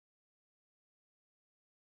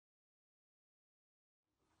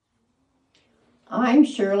I'm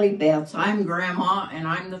Shirley Betts. I'm Grandma, and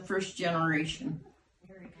I'm the first generation.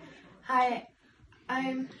 Hi,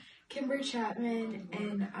 I'm Kimber Chapman,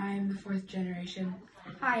 and I'm the fourth generation.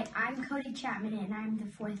 Hi, I'm Cody Chapman, and I'm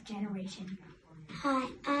the fourth generation. Hi,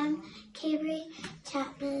 I'm Kimber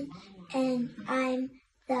Chapman, and I'm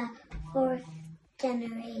the fourth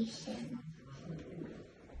generation.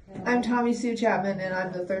 I'm Tommy Sue Chapman, and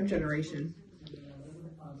I'm the third generation.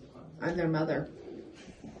 I'm their mother.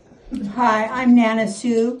 Hi, I'm Nana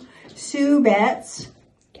Sue Betts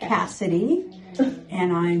Cassidy,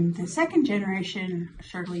 and I'm the second generation.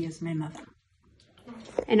 Shirley is my mother.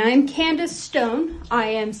 And I'm Candace Stone. I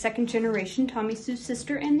am second generation Tommy Sue's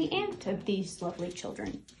sister and the aunt of these lovely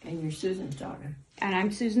children. And you're Susan's daughter. And I'm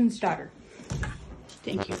Susan's daughter.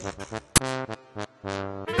 Thank you.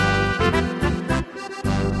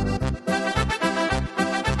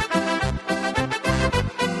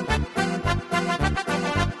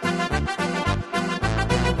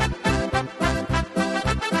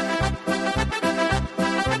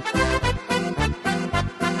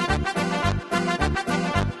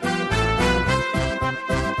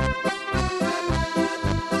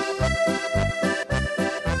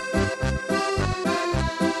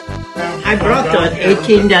 I brought the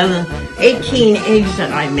 18 eggs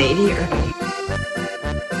that I made here.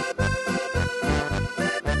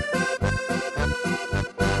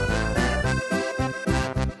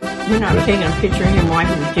 You're not taking a picture of him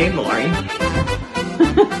wiping the table, are you?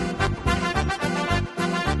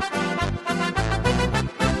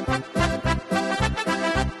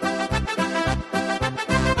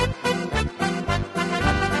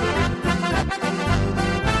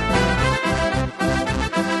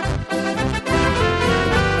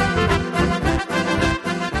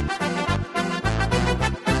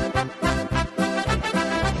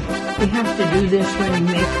 You have to do this when you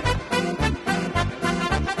make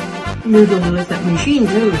noodles with that machine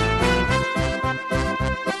too.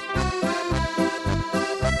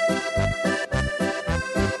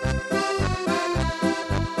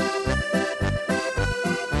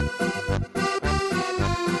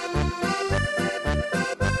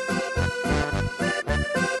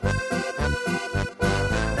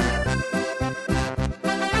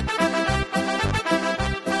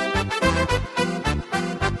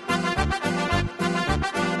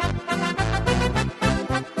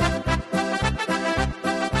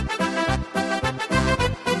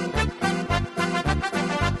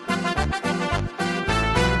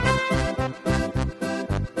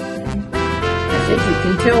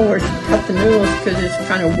 You can tell where she cut the noodles because it's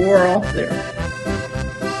kind of wore off there.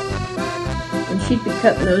 When she'd be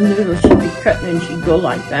cutting those noodles, she'd be cutting and she'd go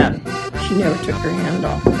like that. She never took her hand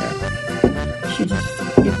off there. She just,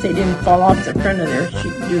 if they didn't fall off the front of there,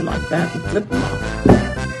 she'd do like that and flip them off.